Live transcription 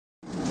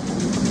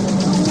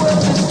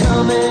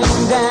coming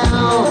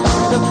down.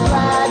 The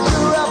flags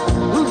are up.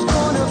 Who's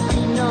gonna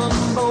be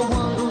number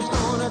one? Who's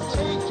gonna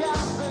take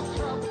out the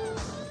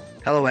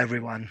cup? Hello,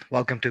 everyone.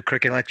 Welcome to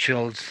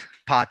Cricketlectuals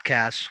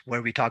podcast,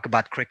 where we talk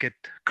about cricket,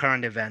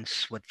 current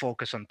events with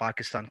focus on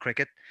Pakistan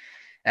cricket.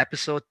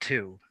 Episode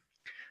 2.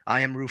 I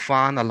am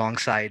Rufan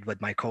alongside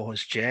with my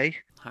co-host Jay.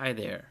 Hi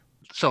there.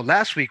 So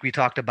last week we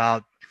talked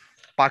about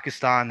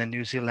Pakistan and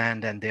New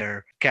Zealand and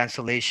their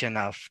cancellation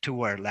of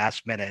tour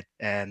last minute,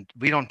 and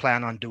we don't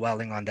plan on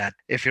dwelling on that.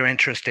 If you're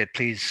interested,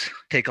 please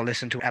take a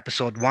listen to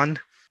episode 1.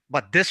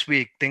 But this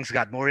week things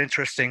got more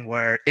interesting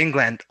where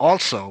England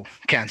also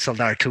canceled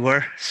our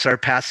tour,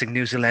 surpassing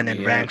New Zealand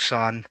in Yeah. ranks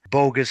on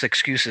bogus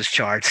excuses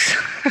charts.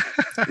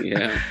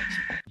 Yeah.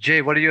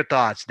 Jay, what are your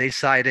thoughts? They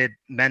cited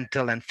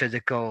mental and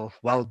physical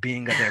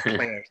well-being of their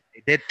players.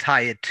 They did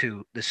tie it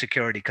to the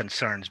security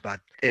concerns, but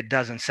it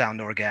doesn't sound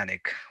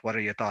organic. What are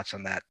your thoughts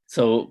on that?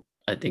 So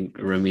I think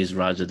Ramiz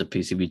Raja, the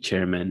PCB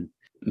chairman,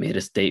 made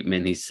a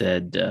statement. He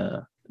said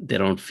they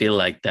don't feel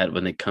like that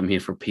when they come here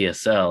for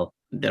PSL.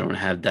 They don't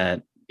have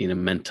that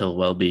mental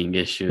well-being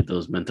issue,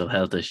 those mental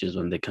health issues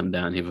when they come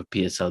down here for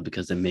PSL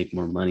because they make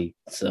more money.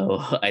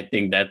 So I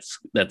think that's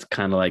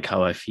kind of like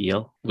how I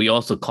feel. We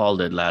also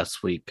called it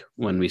last week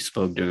when we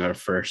spoke during our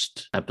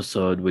first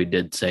episode. We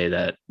did say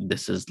that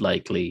this is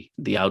likely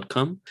the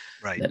outcome,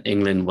 Right. that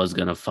England was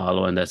going to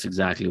follow, and that's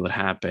exactly what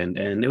happened.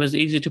 And it was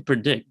easy to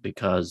predict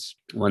because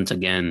once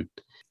again,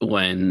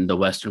 when the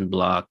Western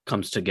Bloc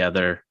comes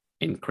together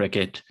in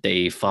cricket,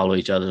 they follow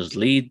each other's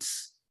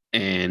leads,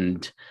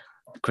 and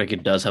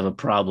cricket does have a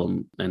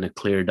problem and a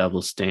clear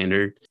double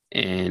standard.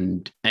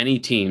 And any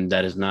team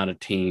that is not a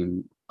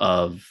team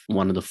of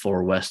one of the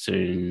four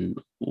Western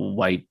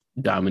white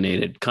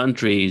dominated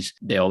countries,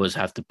 they always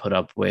have to put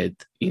up with,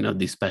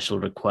 these special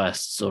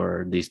requests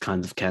or these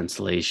kinds of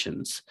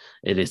cancellations.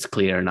 It is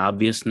clear and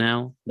obvious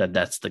now that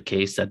that's the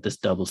case, that this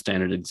double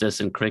standard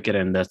exists in cricket.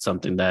 And that's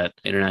something that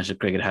international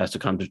cricket has to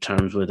come to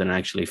terms with and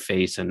actually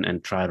face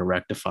and try to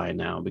rectify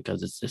now,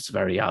 because it's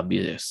very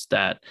obvious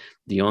that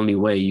the only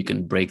way you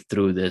can break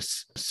through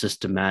this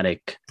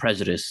systematic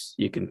prejudice,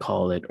 you can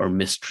call it, or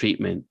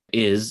mistreatment,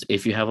 is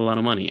if you have a lot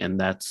of money. And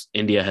that's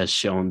India has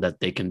shown that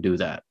they can do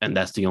that. And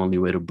that's the only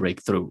way to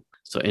break through.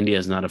 So India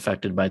is not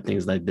affected by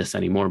things like this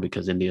anymore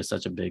because India is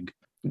such a big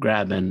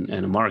grab and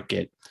a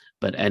market.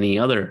 But any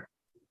other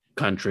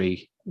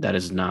country that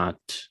is not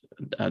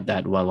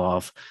that well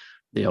off,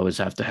 they always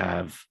have to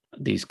have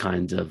these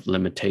kinds of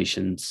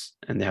limitations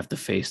and they have to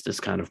face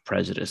this kind of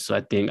prejudice. So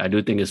I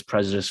do think it's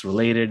prejudice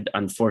related,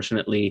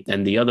 unfortunately.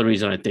 And the other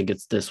reason I think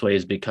it's this way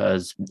is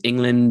because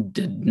England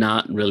did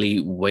not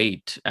really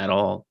wait at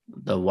all.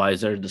 The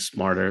wiser, the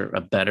smarter, a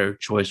better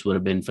choice would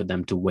have been for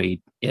them to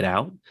wait it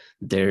out.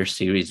 Their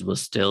series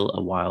was still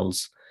a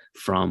whiles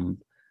from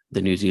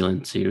the New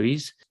Zealand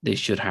series. They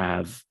should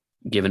have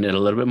given it a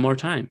little bit more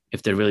time.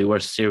 If they really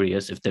were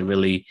serious, if they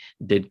really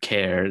did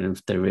care, and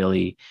if they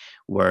really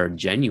were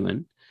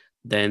genuine,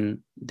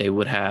 then they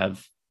would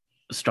have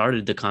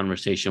started the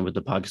conversation with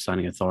the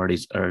Pakistani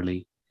authorities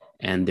early,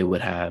 and they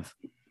would have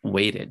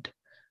waited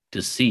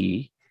to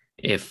see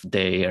if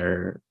they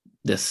are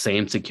the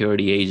same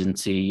security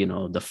agency,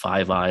 the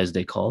Five Eyes,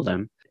 they call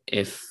them,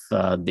 if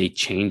they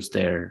change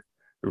their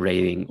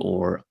rating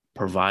or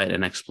provide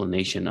an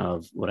explanation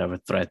of whatever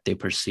threat they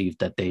perceived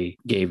that they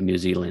gave New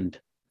Zealand.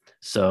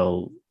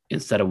 So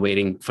instead of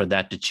waiting for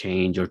that to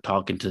change or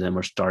talking to them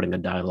or starting a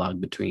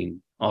dialogue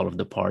between all of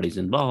the parties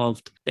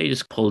involved, they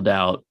just pulled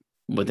out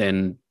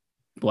within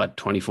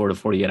 24 to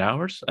 48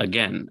 hours.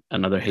 Again,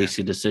 another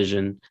hasty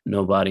decision,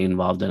 nobody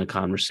involved in a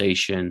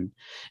conversation.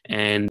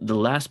 And the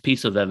last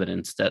piece of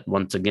evidence that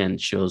once again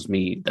shows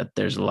me that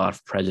there's a lot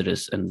of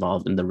prejudice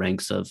involved in the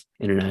ranks of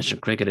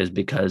international cricket is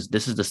because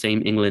this is the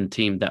same England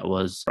team that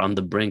was on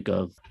the brink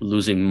of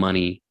losing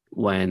money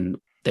when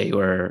they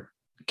were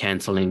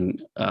canceling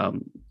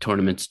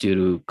tournaments due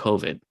to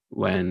COVID,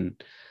 when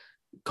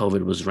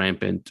COVID was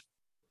rampant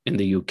in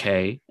the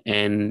UK,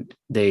 and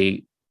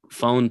they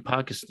phoned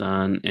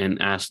Pakistan and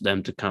asked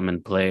them to come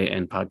and play.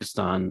 And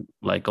Pakistan,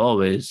 like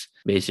always,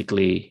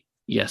 basically,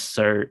 yes,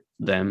 sir,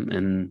 them,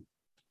 and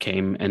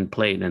came and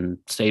played and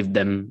saved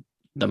them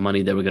the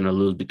money they were going to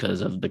lose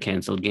because of the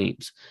canceled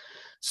games.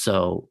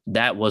 So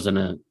that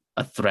wasn't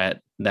a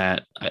threat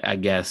that I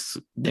guess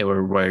they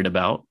were worried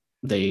about.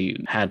 They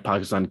had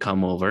Pakistan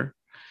come over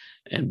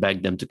and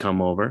begged them to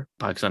come over.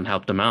 Pakistan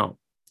helped them out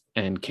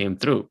and came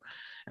through,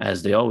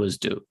 as they always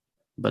do.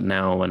 But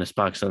now when it's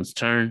Pakistan's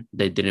turn,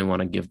 they didn't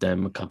want to give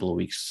them a couple of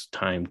weeks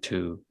time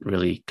to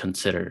really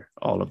consider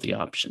all of the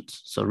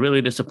options. So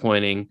really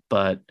disappointing,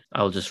 but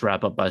I'll just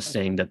wrap up by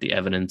saying that the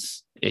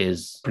evidence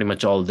is pretty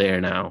much all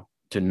there now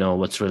to know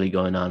what's really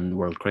going on in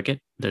world cricket.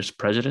 There's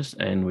prejudice,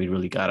 and we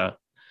really got to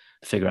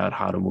figure out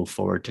how to move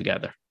forward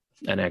together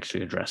and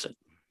actually address it.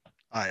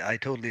 I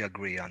totally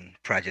agree on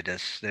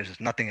prejudice. There's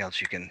nothing else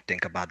you can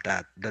think about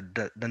that.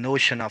 The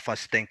notion of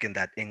us thinking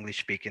that English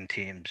speaking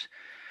teams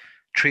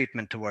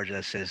treatment towards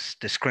us is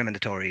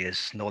discriminatory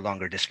is no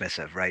longer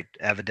dismissive, right?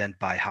 Evident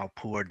by how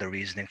poor the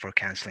reasoning for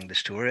canceling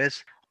this tour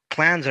is.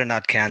 plans are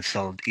not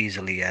canceled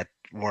easily at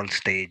world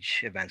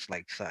stage events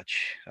like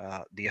such.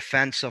 The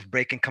offense of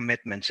breaking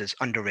commitments is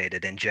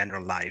underrated in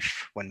general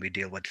life when we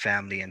deal with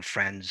family and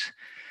friends.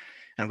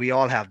 And we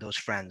all have those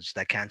friends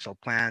that cancel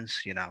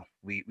plans.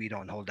 We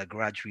don't hold a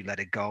grudge, we let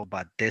it go.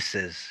 But this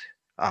is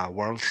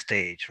world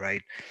stage,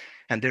 right?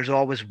 And there's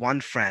always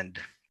one friend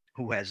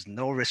who has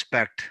no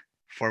respect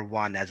for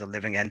one as a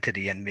living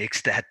entity and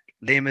makes that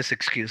lamest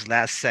excuse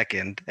last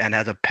second and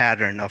has a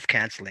pattern of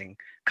canceling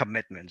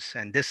commitments.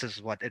 And this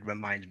is what it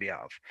reminds me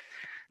of.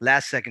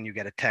 Last second, you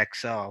get a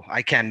text, oh,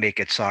 I can't make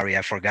it. Sorry,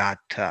 I forgot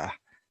to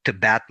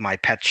bat my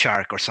pet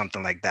shark or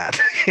something like that.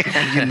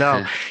 And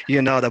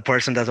the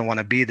person doesn't want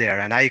to be there.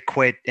 And I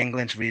equate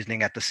England's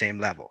reasoning at the same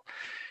level.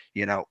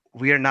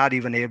 We are not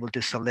even able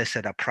to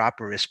solicit a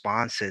proper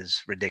response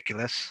is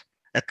ridiculous.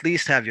 At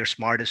least have your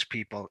smartest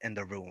people in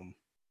the room,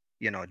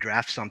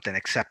 draft something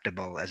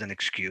acceptable as an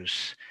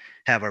excuse,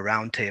 have a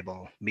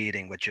roundtable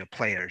meeting with your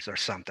players or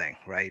something,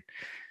 right?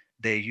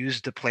 They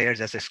used the players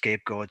as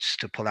scapegoats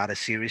to pull out a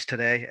series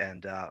today.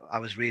 And I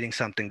was reading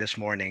something this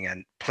morning,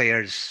 and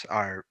players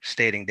are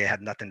stating they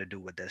had nothing to do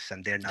with this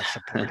and they're not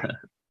supporting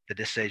the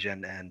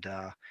decision. And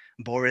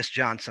Boris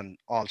Johnson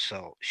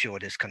also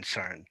showed his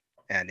concern,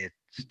 and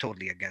it's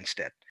totally against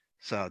it.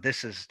 So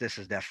this is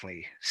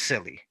definitely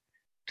silly,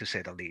 to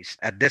say the least.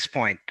 At this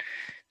point,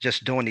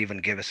 just don't even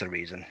give us a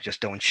reason.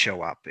 Just don't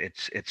show up.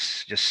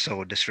 It's just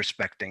so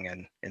disrespecting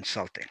and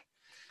insulting.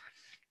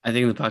 I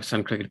think the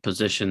Pakistan cricket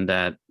position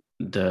that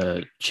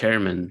the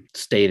chairman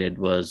stated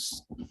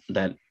was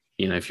that,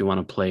 if you want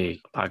to play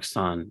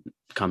Pakistan,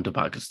 come to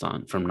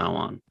Pakistan from now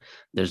on.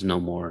 There's no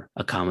more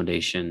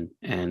accommodation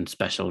and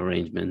special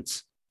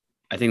arrangements.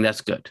 I think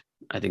that's good.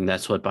 I think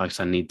that's what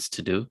Pakistan needs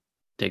to do.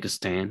 Take a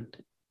stand.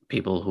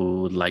 People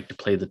who would like to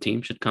play the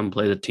team should come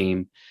play the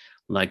team,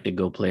 like to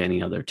go play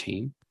any other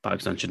team.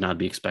 Pakistan should not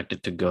be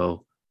expected to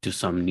go to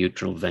some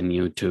neutral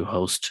venue to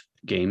host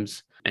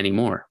games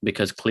anymore,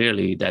 because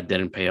clearly that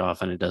didn't pay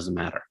off and it doesn't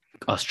matter.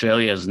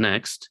 Australia is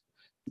next.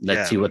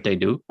 Let's see what they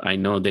do. I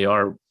know they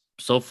are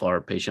so far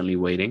patiently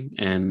waiting,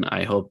 and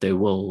I hope they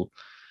will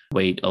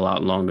wait a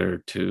lot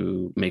longer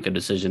to make a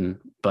decision.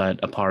 But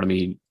a part of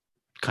me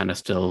kind of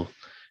still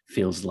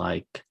feels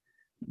like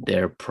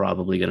they're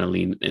probably going to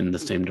lean in the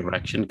same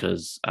direction,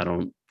 because I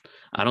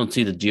don't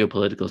see the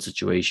geopolitical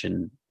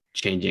situation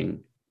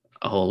changing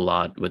a whole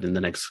lot within the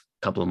next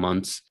couple of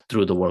months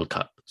through the World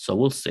Cup. So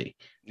we'll see.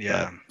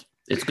 Yeah. But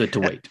it's good to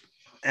wait.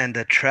 And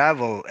the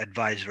travel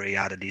advisory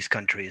out of these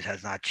countries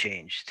has not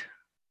changed.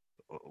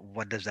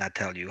 What does that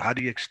tell you? How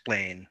do you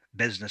explain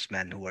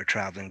businessmen who are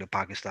traveling to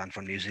Pakistan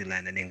from New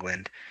Zealand and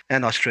England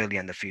and Australia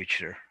in the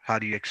future? How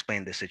do you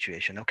explain the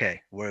situation?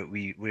 Okay,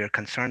 we are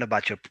concerned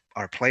about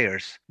our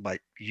players,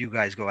 but you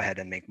guys go ahead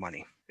and make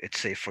money.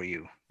 It's safe for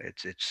you.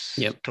 It's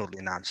Yep.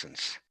 totally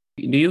nonsense.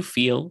 Do you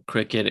feel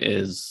cricket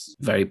is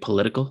very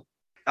political?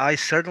 I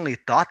certainly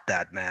thought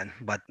that, man.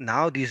 But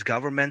now these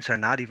governments are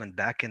not even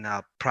backing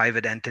up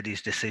private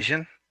entities'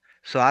 decision.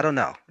 So I don't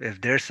know if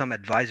there's some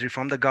advisory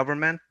from the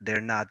government. They're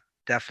not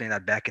definitely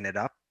not backing it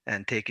up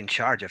and taking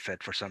charge of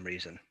it for some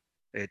reason.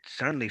 It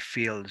certainly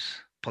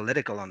feels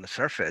political on the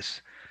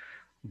surface,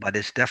 but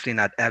it's definitely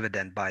not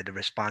evident by the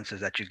responses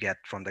that you get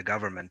from the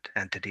government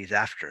entities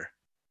after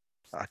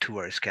a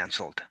tour is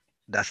canceled.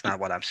 That's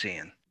not what I'm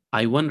seeing.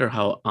 I wonder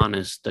how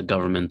honest the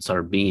governments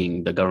are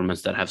being, the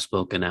governments that have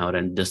spoken out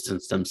and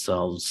distanced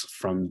themselves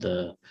from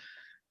the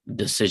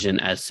decision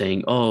as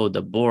saying, oh,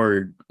 the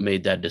board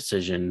made that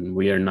decision.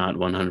 We are not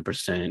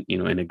 100%,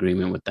 in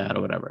agreement with that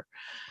or whatever.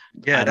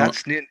 Yeah, I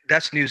don't,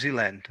 that's New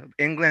Zealand.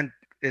 England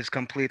is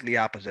completely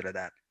opposite of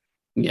that.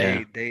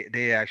 yeah,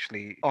 They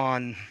actually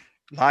on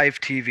live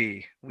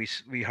TV.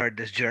 We heard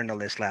this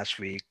journalist last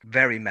week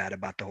very mad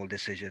about the whole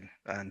decision,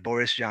 and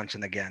Boris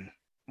Johnson again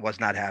was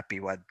not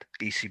happy with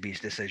ECB's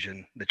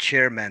decision. The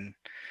chairman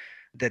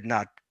did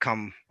not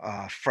come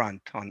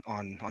front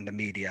on the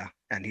media,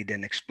 and he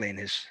didn't explain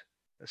his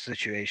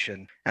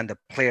situation, and the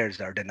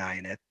players are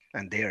denying it,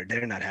 and they're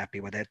not happy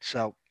with it.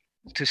 So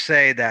to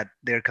say that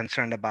they're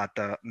concerned about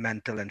the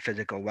mental and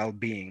physical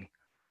well-being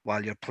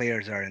while your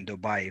players are in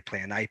Dubai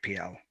playing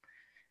IPL,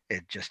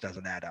 it just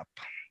doesn't add up.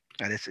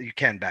 And you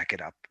can't back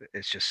it up.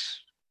 It's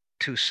just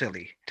too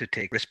silly to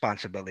take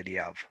responsibility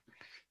of.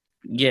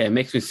 yeah, it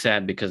makes me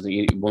sad because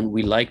when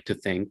we like to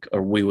think,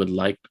 or we would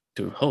like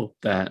to hope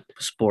that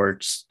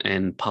sports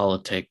and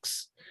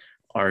politics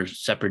are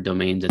separate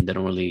domains and they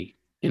don't really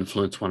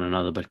influence one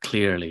another, but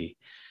clearly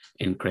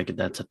in cricket,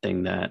 that's a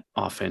thing that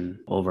often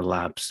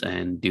overlaps.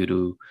 And due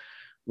to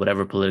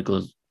whatever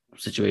political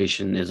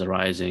situation is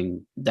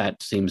arising,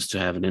 that seems to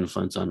have an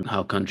influence on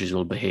how countries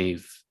will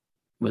behave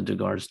with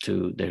regards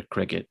to their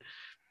cricket.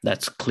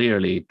 That's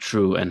clearly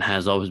true and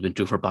has always been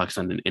true for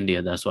Pakistan and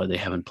India. That's why they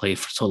haven't played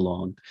for so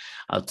long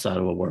outside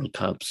of a World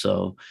Cup.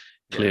 So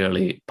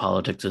clearly,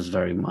 politics is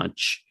very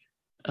much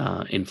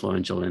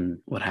influential in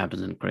what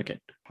happens in cricket.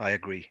 I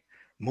agree.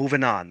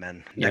 Moving on,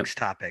 man. Yep. Next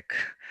topic.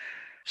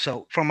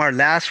 So from our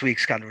last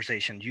week's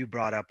conversation, you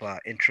brought up an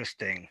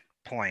interesting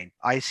point.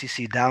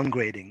 ICC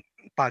downgrading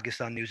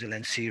Pakistan New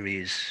Zealand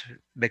series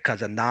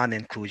because of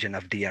non-inclusion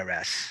of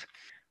DRS.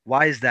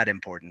 Why is that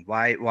important?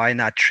 Why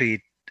not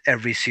treat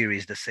every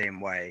series the same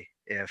way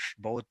if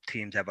both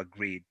teams have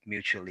agreed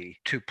mutually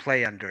to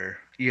play under,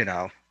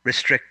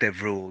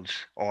 restrictive rules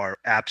or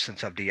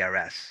absence of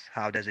DRS?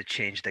 How does it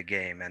change the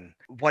game? And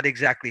what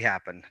exactly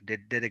happened?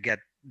 Did it get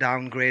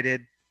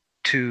downgraded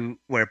to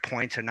where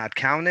points are not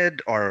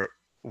counted, or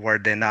were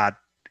they not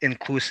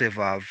inclusive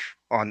of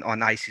on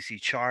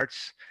ICC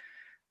charts?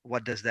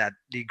 What does that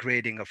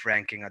degrading of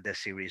ranking of this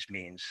series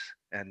means?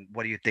 And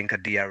what do you think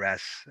of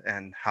DRS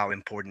and how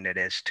important it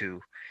is to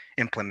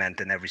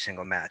implement in every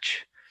single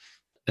match?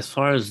 As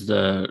far as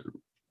the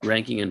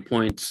ranking and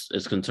points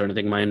is concerned, I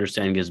think my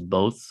understanding is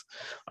both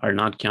are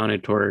not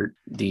counted toward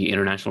the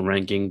international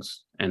rankings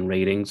and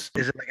ratings.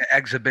 Is it like an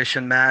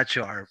exhibition match,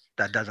 or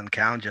that doesn't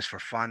count just for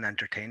fun,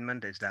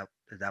 entertainment? Is that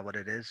what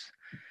it is?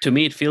 To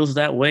me, it feels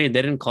that way.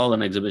 They didn't call it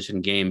an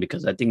exhibition game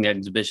because I think the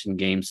exhibition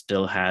game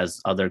still has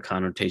other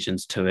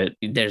connotations to it.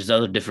 There's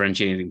other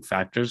differentiating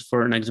factors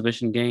for an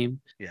exhibition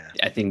game. Yeah.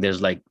 I think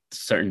there's like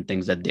certain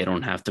things that they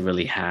don't have to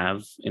really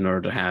have in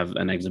order to have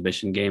an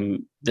exhibition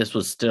game. This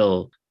was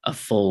still a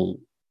full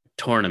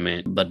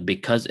tournament, but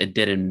because it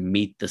didn't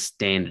meet the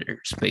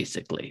standards,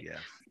 basically. Yeah.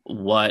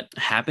 What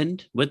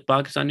happened with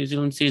Pakistan New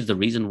Zealand series, the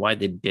reason why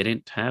they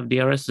didn't have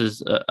DRS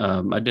is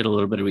I did a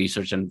little bit of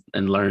research and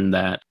learned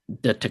that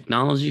the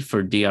technology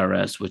for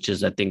DRS, which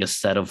is I think a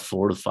set of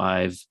 4 to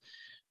 5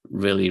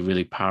 really,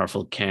 really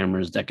powerful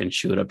cameras that can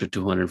shoot up to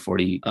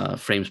 240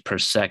 frames per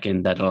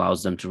second, that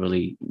allows them to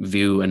really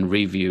view and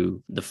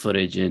review the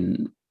footage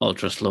in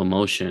ultra slow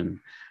motion.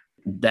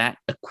 That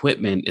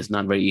equipment is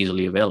not very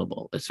easily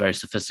available. It's very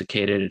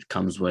sophisticated. It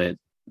comes with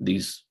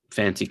these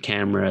fancy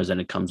cameras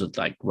and it comes with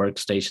like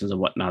workstations and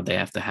whatnot they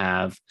have to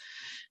have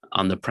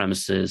on the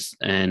premises.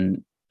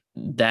 And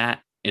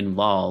that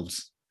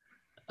involves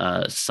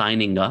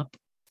signing up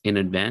in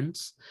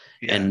advance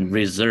and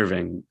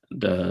reserving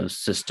the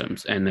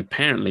systems. And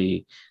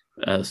apparently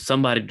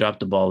somebody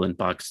dropped the ball in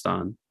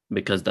Pakistan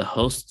because the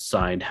host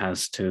side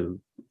has to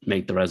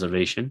make the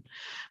reservation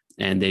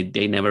and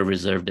they never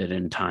reserved it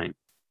in time.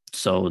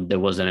 So there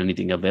wasn't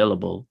anything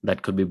available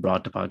that could be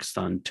brought to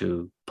Pakistan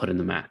to put in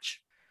the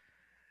match.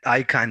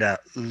 I kind of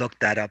looked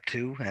that up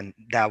too, and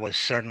that was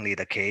certainly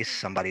the case.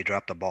 Somebody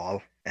dropped the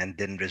ball and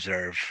didn't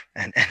reserve,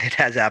 and it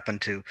has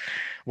happened to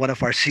one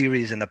of our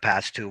series in the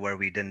past too, where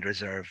we didn't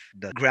reserve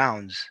the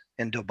grounds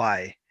in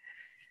Dubai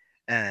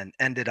and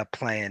ended up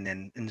playing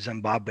in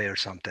Zimbabwe or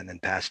something in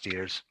past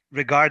years.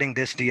 Regarding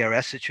this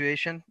DRS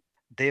situation,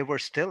 they were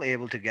still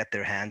able to get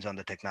their hands on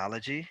the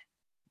technology,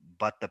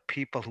 but the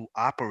people who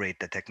operate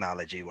the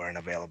technology weren't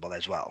available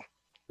as well.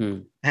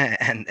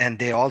 And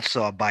they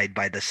also abide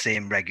by the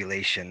same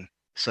regulation.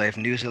 So if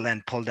New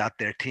Zealand pulled out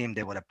their team,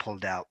 they would have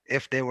pulled out.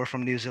 If they were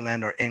from New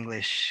Zealand or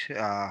English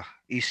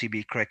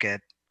ECB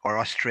cricket or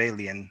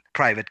Australian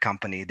private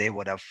company, they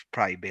would have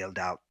probably bailed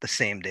out the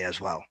same day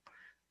as well.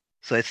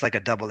 So it's like a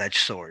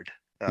double-edged sword.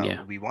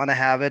 We want to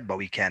have it, but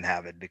we can't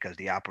have it because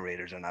the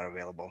operators are not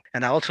available.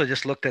 And I also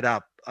just looked it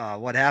up.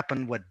 What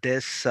happened with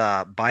this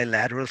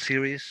bilateral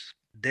series?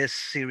 This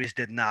series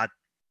did not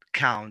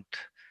count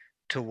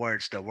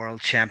towards the World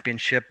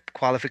Championship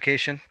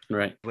qualification,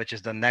 right, which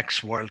is the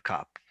next World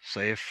Cup. So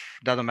if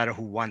doesn't matter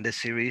who won this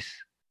series,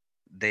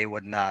 they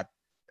would not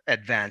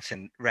advance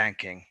in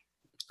ranking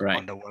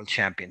on the World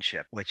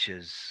Championship, which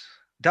is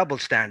double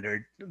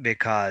standard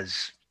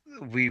because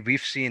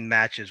we've seen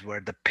matches where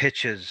the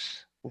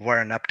pitches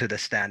weren't up to the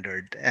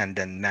standard and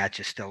then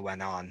matches still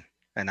went on,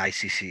 and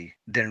ICC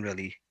didn't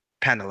really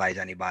penalize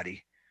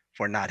anybody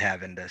for not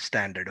having the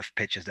standard of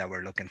pitches that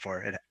we're looking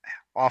for. It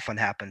often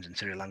happens in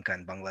Sri Lanka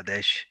and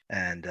Bangladesh,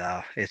 and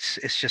it's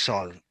just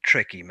all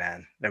tricky,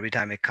 man. Every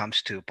time it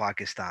comes to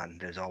Pakistan,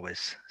 there's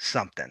always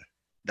something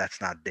that's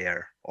not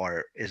there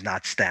or is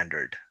not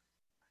standard.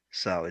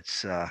 So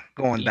it's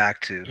going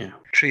back to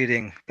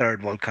treating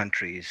third world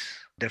countries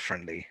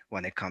differently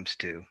when it comes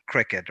to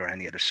cricket or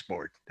any other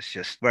sport. It's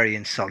just very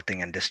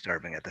insulting and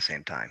disturbing at the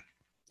same time.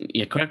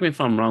 Yeah, correct me if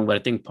I'm wrong, but I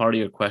think part of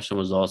your question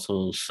was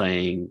also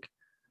saying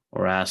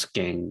or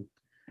asking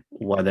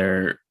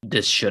whether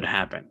this should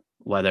happen,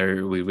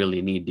 whether we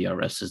really need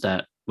DRS. Is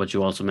that what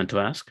you also meant to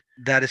ask?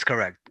 That is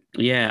correct.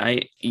 Yeah,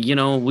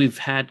 we've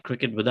had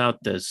cricket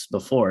without this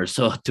before.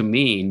 So to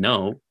me,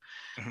 no,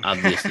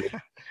 obviously.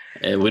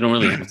 We don't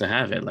really have to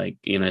have it. Like,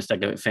 it's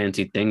like a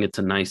fancy thing. It's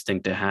a nice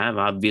thing to have,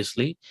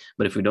 obviously.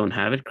 But if we don't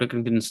have it,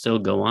 cricket can still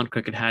go on.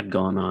 Cricket had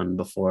gone on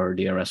before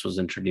DRS was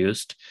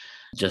introduced.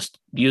 Just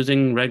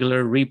using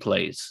regular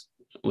replays.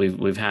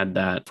 We've had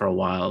that for a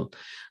while.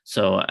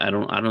 So I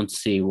don't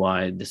see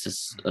why this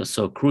is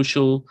so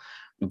crucial.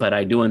 But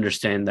I do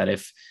understand that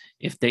if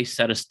they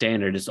set a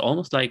standard, it's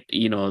almost like,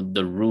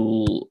 the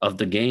rule of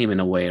the game in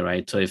a way,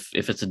 right? So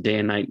if it's a day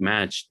and night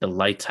match, the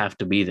lights have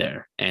to be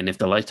there. And if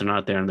the lights are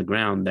not there on the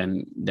ground,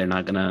 then they're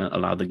not going to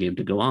allow the game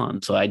to go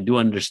on. So I do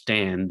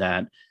understand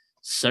that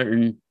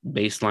certain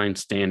baseline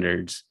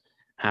standards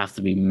have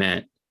to be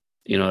met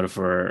in order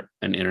for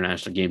an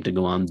international game to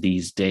go on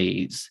these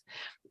days.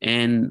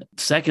 And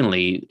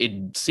secondly,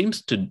 it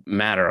seems to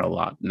matter a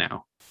lot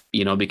now,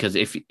 because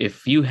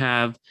if you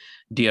have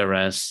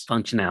DRS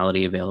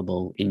functionality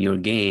available in your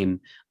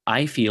game,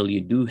 I feel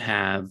you do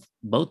have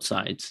both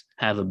sides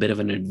have a bit of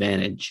an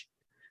advantage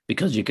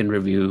because you can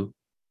review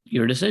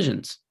your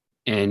decisions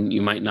and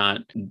you might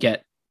not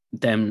get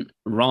them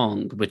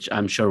wrong, which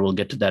I'm sure we'll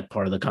get to that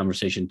part of the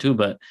conversation too,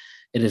 but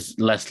it is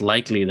less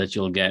likely that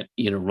you'll get,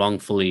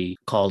 wrongfully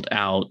called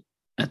out,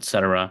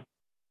 etc.,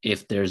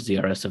 if there's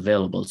DRS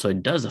available. So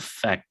it does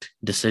affect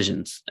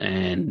decisions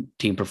and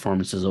team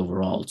performances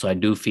overall. So I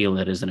do feel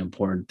that is an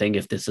important thing.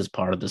 If this is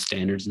part of the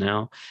standards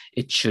now,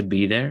 it should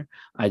be there.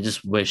 I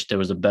just wish there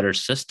was a better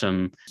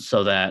system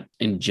so that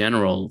in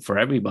general, for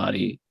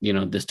everybody,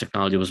 this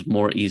technology was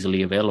more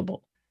easily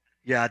available.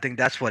 Yeah, I think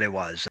that's what it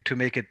was to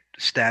make it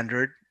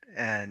standard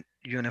and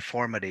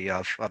uniformity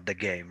of the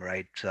game,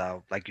 right?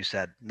 So, like you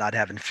said, not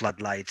having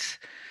floodlights,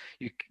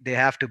 they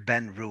have to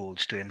bend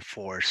rules to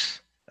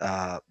enforce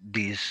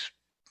these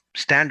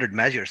standard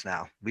measures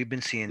now. We've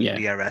been seeing Yeah.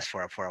 DRS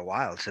for a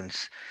while,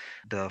 since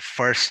the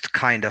first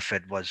kind of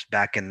it was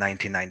back in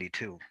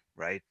 1992,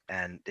 right?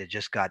 And it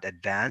just got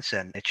advanced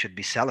and it should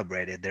be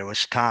celebrated. There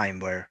was time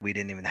where we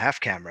didn't even have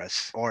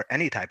cameras or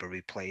any type of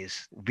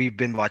replays. We've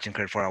been watching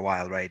cricket for a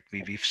while, right?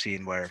 We've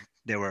seen where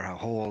there were a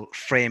whole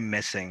frame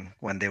missing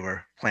when they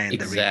were playing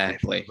the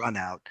replay for the Exactly. run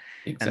out,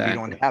 and we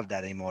don't Exactly. have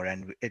that anymore.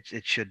 And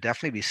it should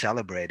definitely be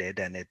celebrated,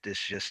 and it is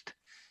just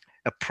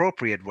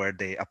appropriate where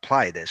they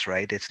apply this,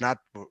 right? It's not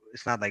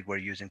like we're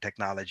using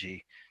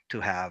technology to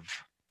have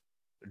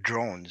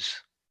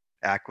drones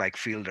act like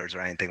fielders or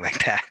anything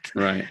like that.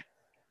 Right.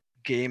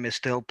 Game is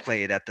still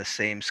played at the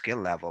same skill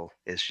level.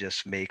 It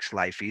just makes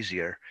life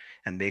easier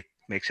and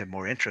makes it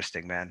more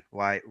interesting, man.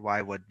 Why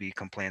would we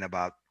complain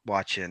about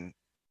watching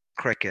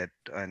cricket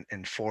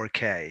in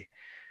 4K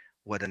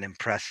with an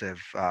impressive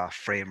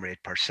frame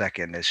rate per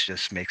second? It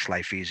just makes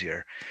life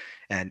easier.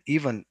 And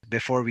even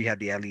before we had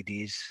the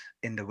LEDs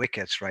in the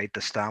wickets, right,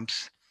 the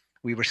stumps,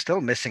 we were still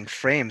missing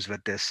frames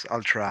with this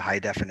ultra high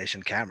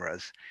definition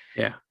cameras.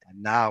 Yeah.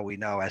 And now we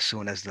know as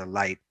soon as the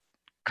light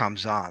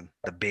comes on,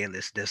 the bail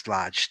is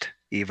dislodged,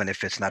 even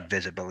if it's not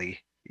visibly,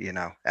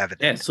 Yeah.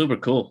 evident. Super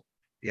cool.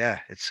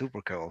 Yeah, it's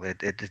super cool.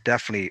 It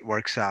definitely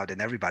works out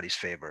in everybody's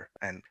favor,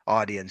 and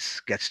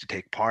audience gets to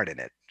take part in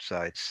it.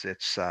 So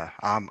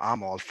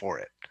I'm all for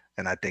it,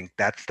 and I think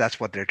that's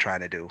what they're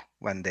trying to do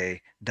when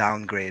they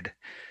downgrade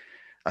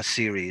a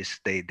series.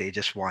 They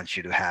just want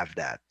you to have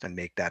that and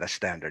make that a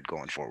standard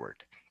going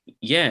forward.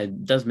 Yeah,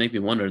 it does make me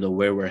wonder though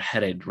where we're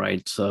headed,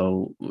 right?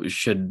 So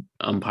should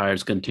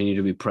umpires continue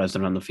to be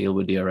present on the field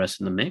with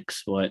DRS in the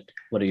mix? What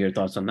are your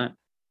thoughts on that?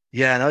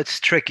 Yeah, no, it's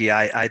tricky.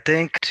 I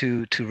think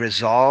to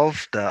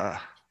resolve the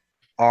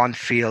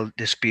on-field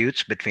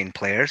disputes between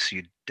players,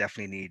 you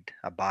definitely need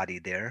a body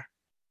there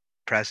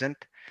present.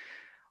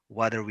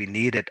 Whether we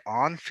need it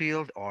on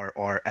field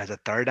or as a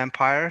third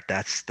umpire,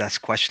 that's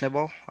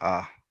questionable.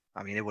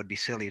 I mean, it would be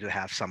silly to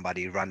have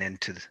somebody run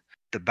into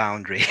the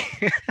boundary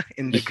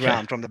in the Yeah.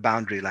 ground from the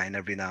boundary line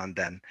every now and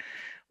then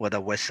with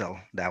a whistle.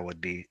 That would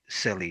be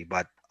silly.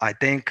 But I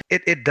think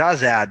it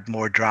does add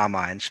more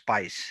drama and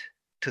spice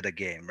to the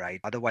game, right?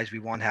 Otherwise, we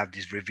won't have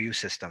these review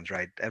systems,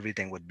 right?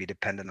 Everything would be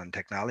dependent on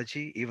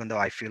technology, even though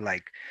I feel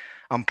like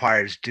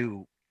umpires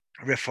do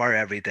refer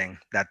everything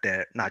that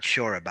they're not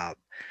sure about.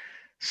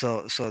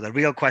 So the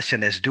real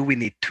question is, do we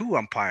need two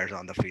umpires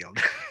on the field?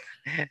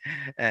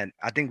 And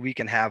I think we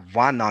can have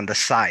one on the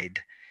side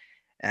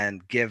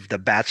and give the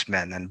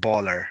batsman and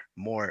bowler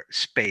more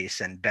space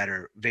and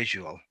better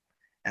visual,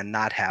 and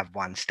not have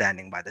one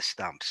standing by the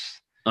stumps.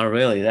 Oh,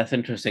 really? That's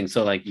interesting.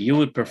 So, like, you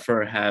would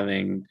prefer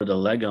having the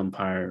leg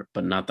umpire,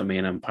 but not the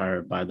main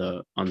umpire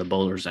on the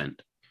bowler's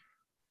end.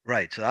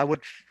 Right. So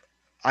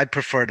I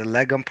prefer the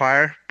leg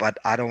umpire, but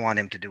I don't want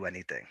him to do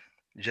anything.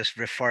 Just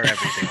refer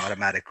everything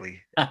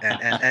automatically,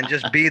 and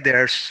just be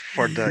there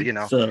for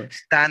the So,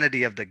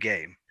 sanity of the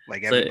game.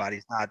 Like so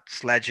everybody's not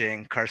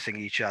sledging, cursing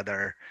each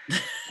other.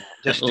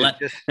 let,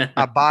 Just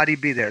a body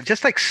be there,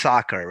 just like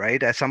soccer,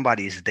 right? As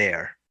somebody's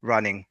there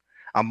running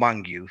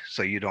among you,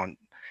 so you don't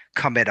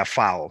commit a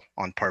foul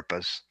on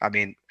purpose. I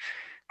mean,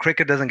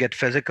 cricket doesn't get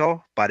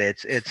physical, but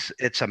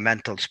it's a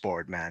mental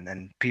sport, man,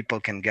 and people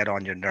can get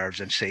on your nerves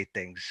and say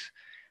things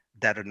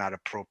that are not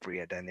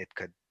appropriate, and it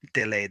could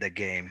delay the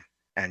game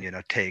and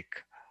take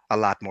a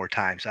lot more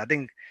time. So I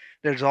think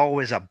there's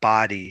always a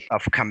body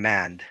of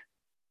command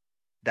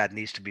that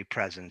needs to be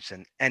present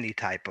in any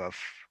type of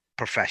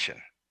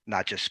profession,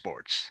 not just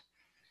sports.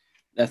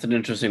 that's an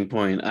interesting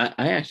point. I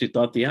actually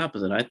thought the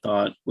opposite. I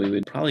thought we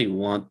would probably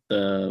want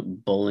the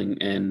bowling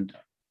end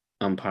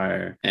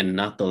umpire and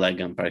not the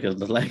leg umpire, because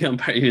the leg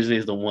umpire usually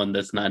is the one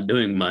that's not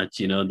doing much.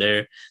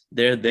 They're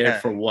there Yeah,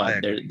 for I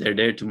what? They're agree. they're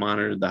there to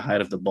monitor the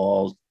height of the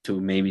ball, to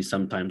maybe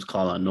sometimes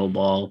call a no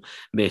ball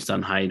based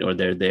on height, or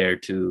they're there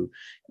to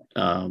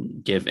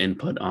give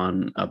input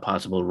on a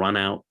possible run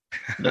out.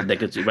 That they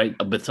could see, right?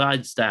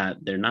 Besides that,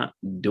 they're not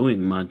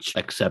doing much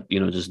except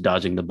just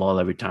dodging the ball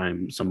every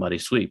time somebody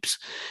sweeps.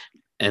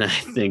 And I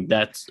think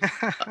that's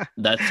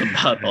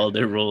about all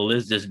their role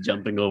is, just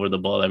jumping over the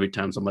ball every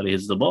time somebody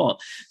hits the ball.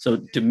 So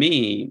to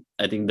me,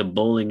 I think the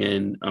bowling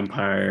end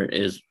umpire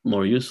is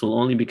more useful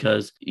only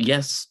because,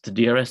 yes, the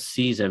DRS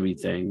sees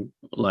everything,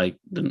 like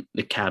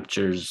it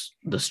captures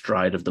the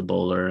stride of the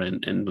bowler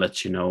and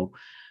lets you know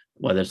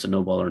whether it's a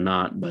no ball or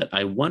not. But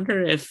I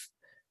wonder if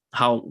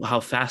how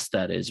fast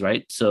that is,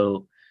 right?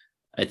 So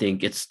I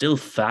think it's still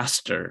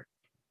faster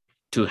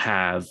to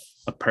have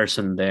a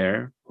person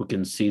there who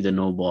can see the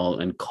no ball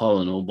and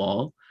call a no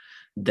ball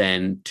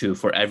than to,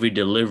 for every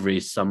delivery,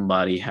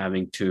 somebody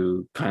having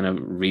to kind of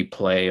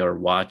replay or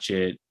watch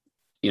it.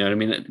 You know what I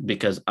mean?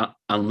 Because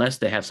unless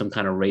they have some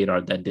kind of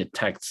radar that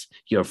detects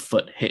your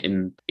foot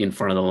hitting in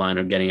front of the line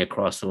or getting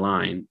across the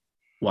line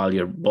while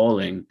you're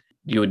bowling,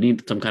 you would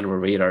need some kind of a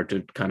radar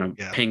to kind of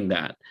ping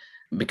that,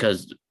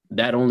 because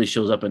that only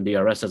shows up in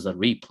DRS as a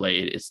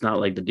replay. It's not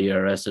like the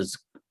DRS is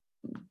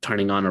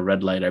turning on a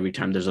red light every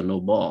time there's a no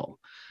ball.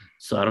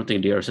 So I don't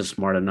think DRS is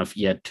smart enough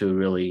yet to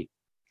really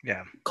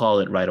call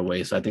it right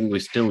away. So I think we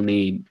still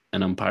need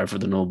an umpire for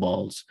the no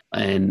balls.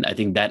 And I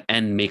think that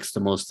end makes the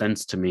most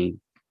sense to me.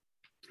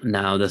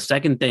 Now, the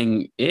second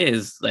thing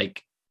is,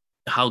 like,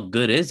 how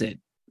good is it?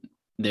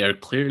 There are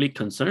clearly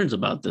concerns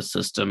about this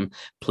system.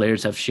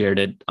 Players have shared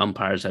it.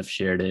 Umpires have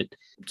shared it.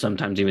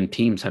 Sometimes even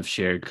teams have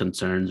shared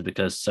concerns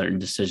because certain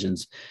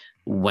decisions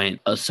went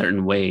a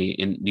certain way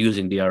in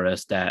using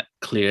DRS that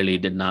clearly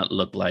did not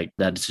look like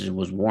that decision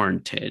was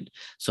warranted.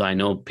 So I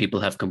know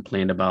people have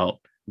complained about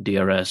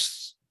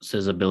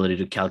DRS's ability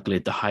to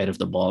calculate the height of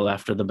the ball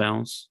after the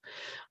bounce.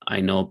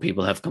 I know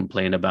people have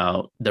complained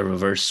about the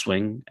reverse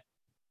swing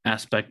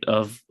aspect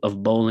of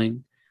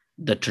bowling.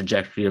 The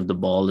trajectory of the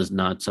ball is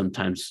not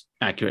sometimes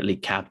accurately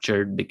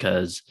captured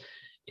because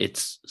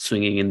it's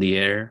swinging in the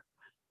air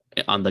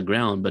on the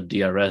ground, but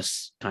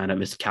DRS kind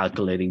of is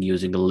calculating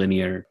using a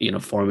linear,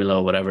 formula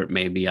or whatever it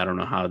may be. I don't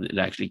know how it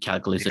actually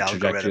calculates the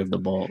trajectory of the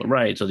ball.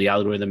 Right. So the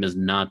algorithm is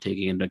not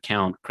taking into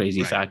account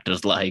crazy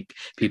factors like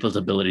people's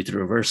ability to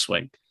reverse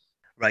swing.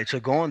 Right. So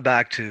going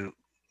back to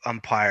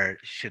umpire,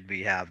 should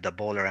we have the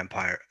bowler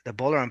umpire? The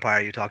bowler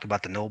umpire, you talked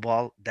about the no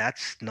ball,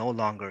 that's no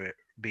longer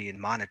being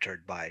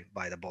monitored by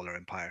the bowler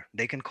umpire.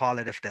 They can call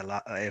it if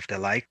they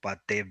like, but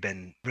they've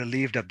been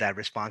relieved of that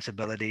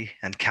responsibility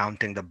and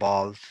counting the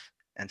balls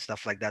and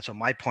stuff like that. So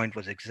my point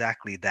was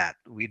exactly that.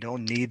 We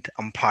don't need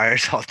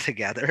umpires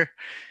altogether.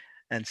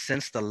 And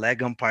since the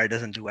leg umpire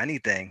doesn't do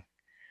anything,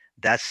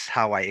 that's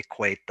how I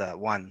equate the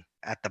one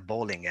at the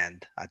bowling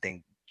end. I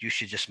think you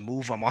should just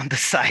move them on the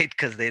side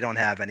because they don't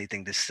have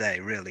anything to say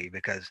really.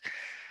 Because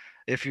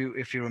if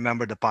you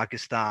remember the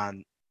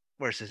Pakistan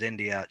versus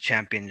India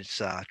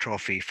Champions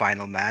Trophy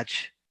final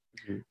match,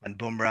 when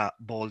Bumrah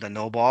bowled a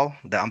no ball,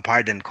 the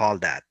umpire didn't call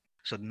that.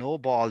 So no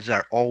balls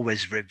are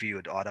always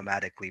reviewed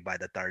automatically by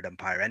the third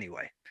umpire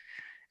anyway.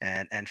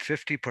 And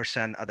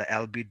 50% of the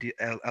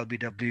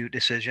LBW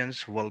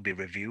decisions will be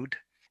reviewed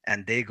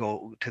and they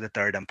go to the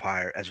third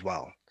umpire as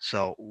well.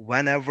 So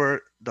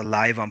whenever the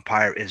live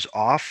umpire is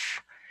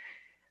off,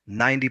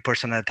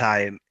 90% of the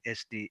time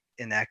is the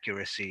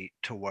inaccuracy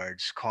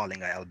towards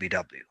calling a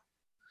LBW.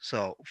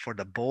 So for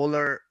the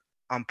bowler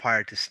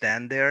umpire to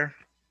stand there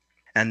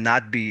and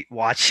not be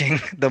watching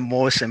the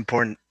most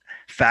important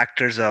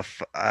factors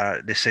of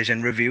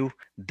decision review,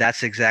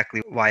 that's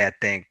exactly why I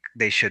think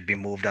they should be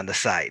moved on the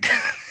side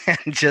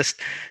and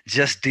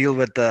just deal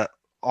with the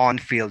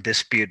on-field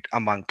dispute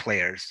among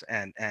players.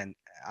 And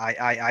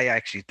I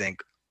actually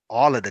think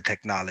all of the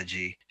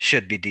technology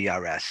should be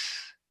DRS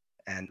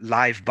and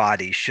live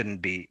body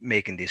shouldn't be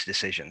making these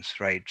decisions,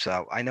 right?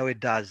 So I know it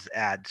does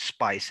add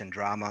spice and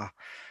drama,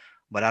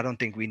 but I don't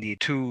think we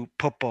need two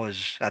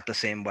popos at the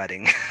same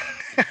wedding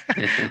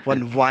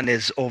when one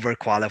is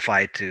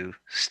overqualified to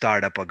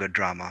start up a good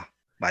drama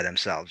by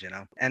themselves,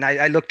 And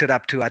I looked it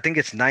up too. I think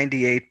it's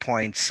 98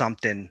 point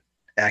something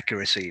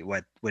accuracy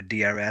with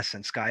DRS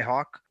and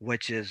Skyhawk,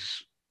 which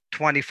is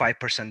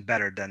 25%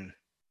 better than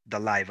the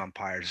live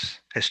umpires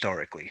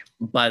historically.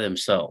 By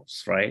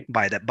themselves, right?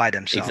 By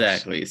themselves.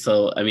 Exactly.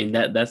 So, I mean,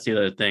 that's the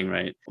other thing,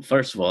 right?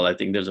 First of all, I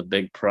think there's a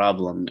big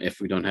problem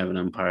if we don't have an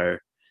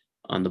umpire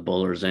on the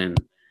bowler's end.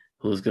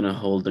 Who's going to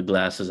hold the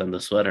glasses and the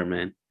sweater,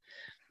 man?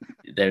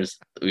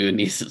 We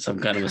need some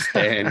kind of a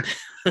stand.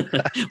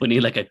 We need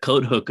like a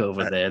coat hook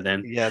over there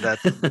then. Yeah,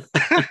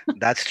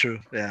 that's true.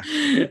 Yeah.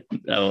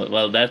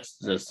 Well, that's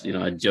just,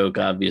 a joke,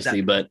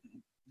 obviously, but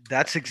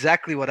that's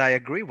exactly what I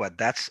agree with.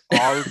 That's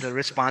all the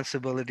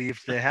responsibility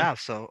if they have.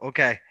 So,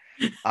 okay.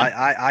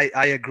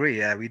 I agree.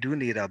 Yeah, we do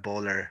need a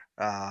bowler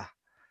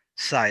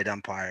side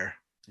umpire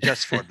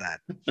just for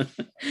that.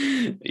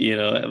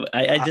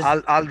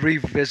 I'll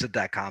revisit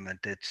that comment.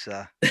 It's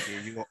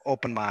you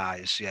open my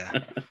eyes. Yeah.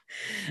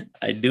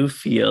 I do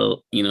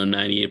feel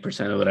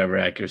 98% or whatever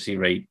accuracy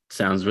rate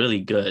sounds really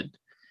good,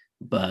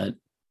 but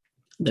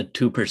the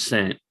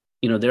 2%,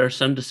 there are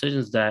some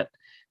decisions that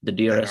the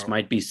DRS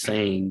might be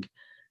saying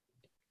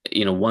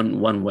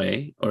one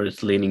way, or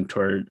it's leaning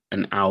toward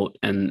an out,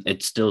 and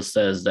it still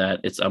says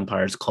that it's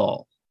umpire's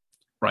call,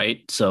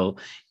 right? So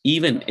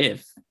even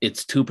if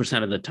it's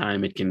 2% of the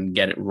time it can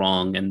get it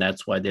wrong. And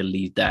that's why they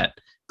leave that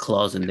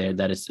clause in there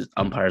that it's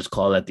umpire's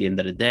call at the end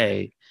of the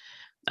day.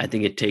 I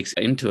think it takes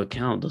into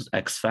account those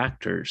X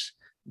factors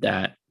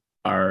that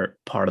are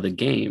part of the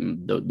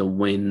game, the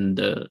wind,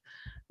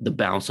 the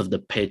bounce of the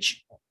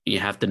pitch. You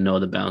have to know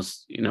the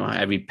bounce.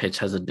 Every pitch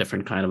has a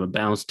different kind of a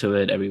bounce to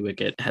it. Every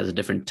wicket has a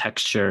different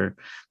texture.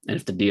 And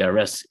if the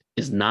DRS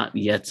is not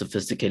yet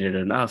sophisticated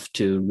enough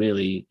to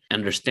really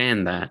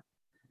understand that,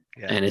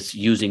 Yeah. and it's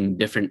using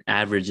different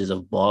averages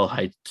of ball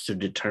height to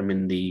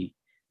determine the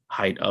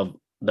height of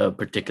the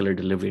particular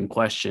delivery in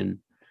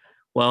question,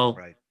 well,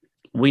 Right.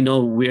 we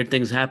know weird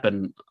things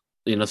happen.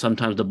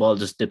 Sometimes the ball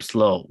just dips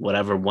low,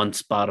 whatever one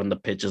spot on the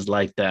pitch is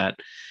like that.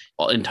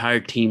 Entire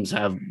teams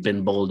have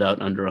been bowled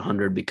out under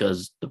 100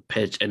 because the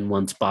pitch in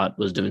one spot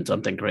was doing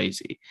something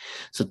crazy.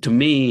 So to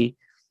me,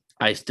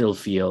 I still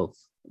feel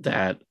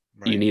that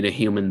you Right. need a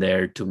human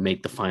there to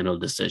make the final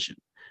decision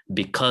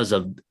because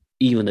of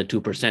even the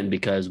 2%,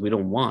 because we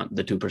don't want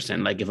the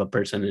 2%. Like if a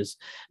person is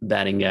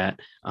batting at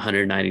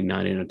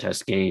 199 in a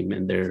test game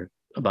and they're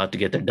about to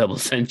get their double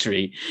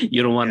century,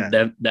 you don't want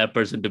Yeah. that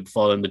person to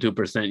fall in the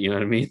 2%. You know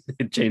what I mean?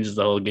 It changes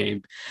the whole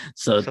game.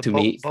 So So to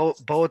me,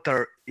 both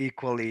are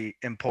equally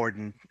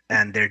important,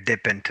 and they're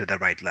dipping to the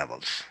right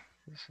levels.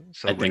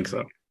 So I think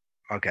so.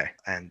 okay,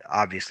 and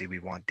obviously we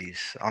want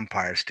these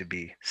umpires to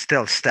be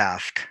still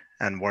staffed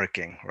and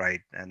working,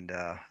 right? And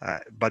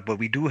but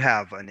we do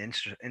have an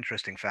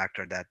interesting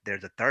factor that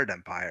there's a third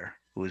umpire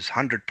who's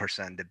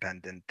 100%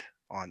 dependent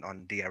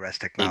on DRS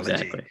technology,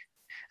 Exactly.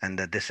 and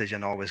the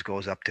decision always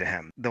goes up to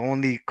him. The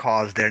only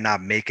calls they're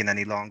not making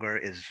any longer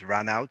is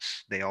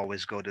runouts. They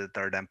always go to the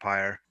third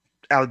umpire.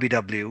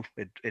 LBW,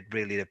 it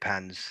really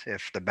depends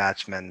if the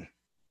batsman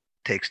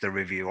takes the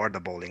review or the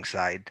bowling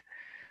side.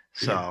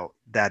 Yeah. So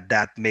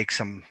that makes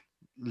them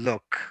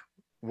look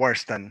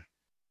worse than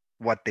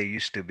what they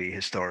used to be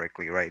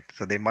historically, right?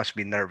 So they must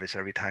be nervous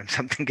every time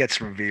something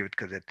gets reviewed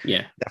because it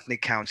Yeah. definitely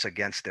counts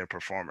against their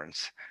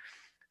performance.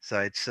 So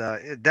it's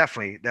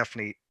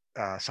definitely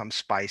some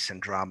spice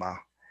and drama,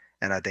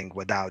 and I think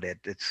without it,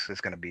 it's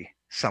going to be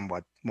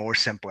somewhat more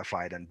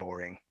simplified and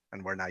boring,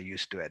 and we're not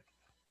used to it.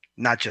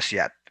 Not just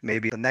yet.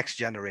 Maybe the next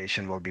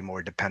generation will be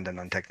more dependent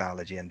on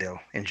technology and they'll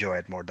enjoy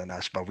it more than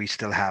us. But we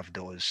still have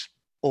those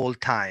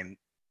old time,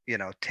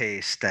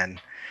 taste and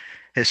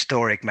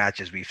historic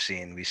matches we've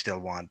seen. We still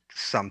want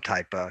some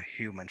type of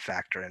human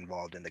factor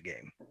involved in the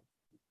game.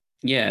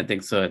 Yeah, I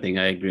think so. I think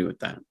I agree with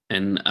that.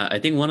 And I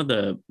think one of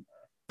the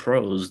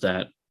pros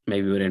that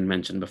maybe we didn't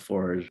mention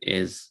before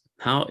is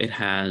how it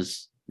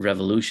has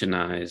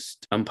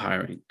revolutionized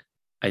umpiring.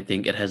 I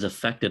think it has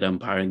affected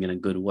umpiring in a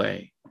good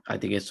way. I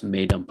think it's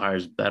made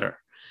umpires better.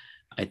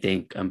 I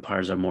think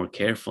umpires are more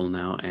careful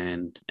now,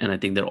 and I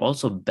think they're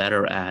also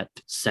better at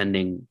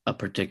sending a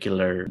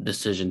particular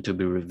decision to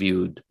be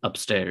reviewed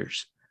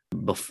upstairs.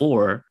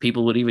 Before,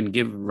 people would even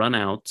give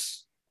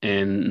runouts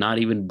and not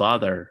even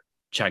bother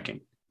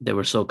checking. They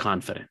were so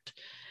confident.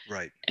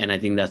 Right. And I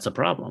think that's a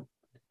problem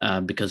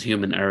because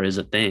human error is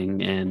a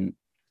thing. And,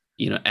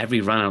 every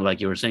run out, like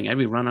you were saying,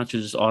 every run out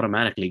should just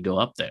automatically go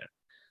up there.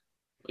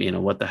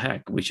 What the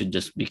heck? We should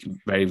just be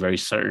very, very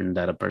certain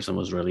that a person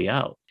was really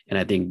out. And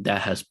I think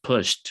that has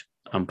pushed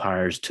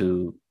umpires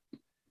to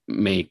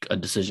make a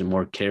decision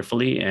more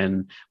carefully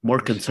and more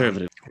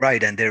conservative.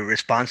 Right, and their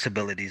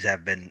responsibilities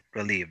have been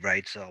relieved,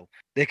 right? So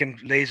they can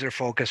laser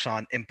focus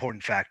on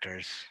important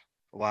factors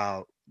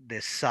while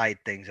the side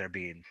things are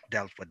being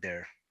dealt with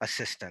their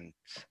assistants,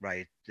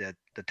 right? That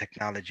the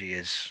technology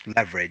is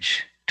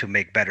leverage to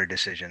make better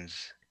decisions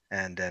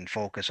and then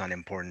focus on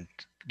important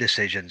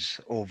decisions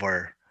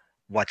over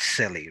what's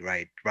silly,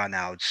 right?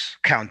 Runouts,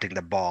 counting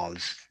the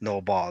balls, no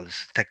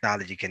balls.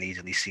 Technology can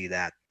easily see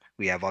that.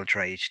 We have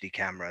ultra HD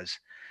cameras,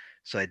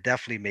 so it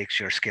definitely makes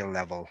your skill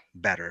level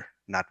better,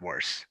 not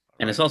worse.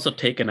 And it's Right. also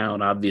taken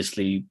out,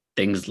 obviously,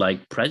 things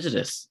like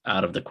prejudice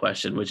out of the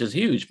question, which is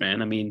huge,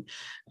 man. I mean,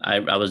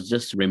 I was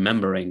just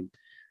remembering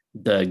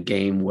the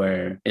game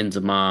where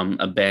Inzamam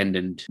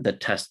abandoned the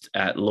test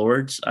at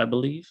Lords, I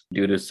believe,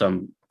 due to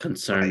some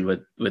concern Right.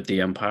 with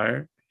the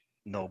umpire.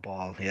 No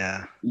ball.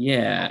 Yeah.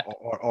 Yeah.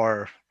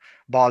 Or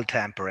ball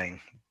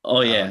tampering. Oh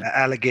yeah.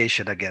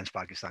 Allegation against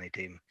Pakistani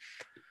team.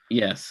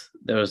 Yes.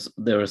 There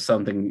was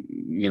something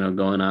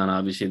going on.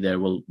 Obviously, there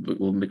we'll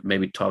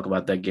maybe talk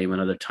about that game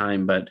another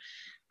time, but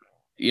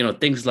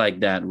things like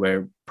that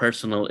where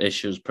personal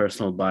issues,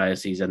 personal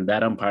biases, and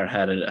that umpire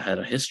had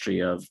a history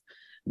of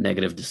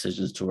negative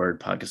decisions toward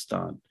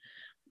Pakistan,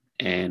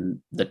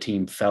 and the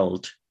team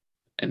felt,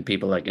 and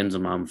people like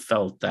Inzamam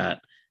felt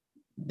that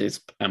this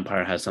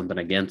umpire has something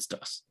against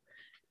us,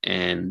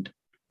 and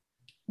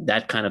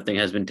that kind of thing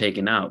has been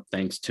taken out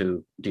thanks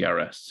to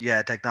DRS.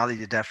 Yeah,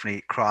 technology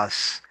definitely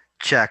cross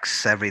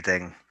checks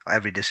everything,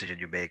 every decision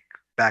you make.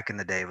 Back in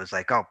the day, it was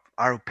like, oh,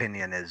 our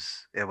opinion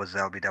is it was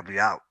LBW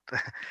out.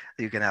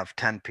 You can have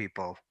 10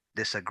 people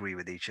disagree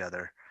with each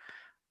other,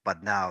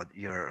 but now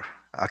you're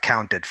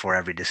accounted for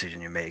every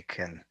decision you make,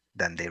 and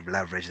then they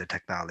leverage the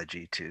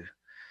technology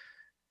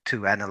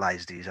to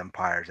analyze these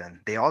umpires, and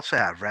they also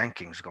have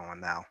rankings going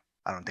now.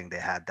 I don't think they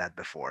had that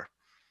before,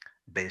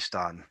 based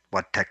on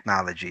what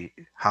technology,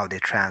 how they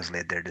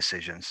translate their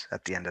decisions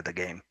at the end of the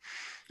game.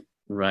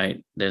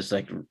 Right. There's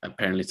like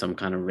apparently some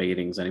kind of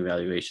ratings and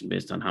evaluation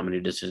based on how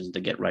many decisions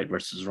they get right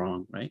versus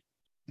wrong, right?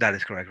 That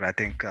is correct. I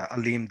think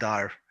Alim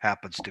Dar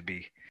happens to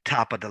be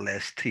top of the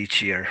list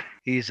each year.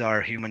 He's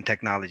our human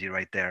technology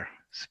right there.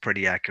 It's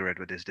pretty accurate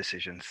with his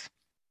decisions.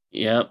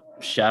 Yep.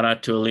 Shout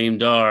out to Aleem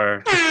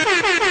Dar.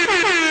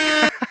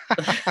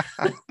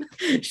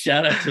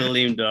 Shout out to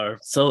Aleem Dar.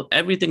 So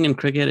everything in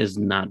cricket is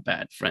not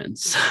bad,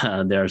 friends.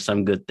 There are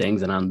some good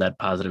things. And on that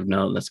positive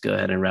note, let's go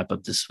ahead and wrap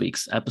up this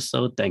week's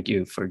episode. Thank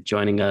you for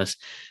joining us.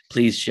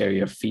 Please share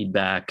your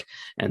feedback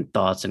and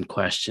thoughts and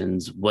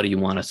questions. What do you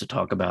want us to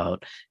talk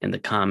about in the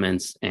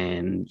comments,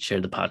 and share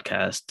the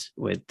podcast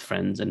with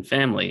friends and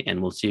family.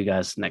 And we'll see you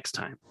guys next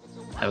time.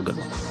 Have a good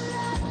one.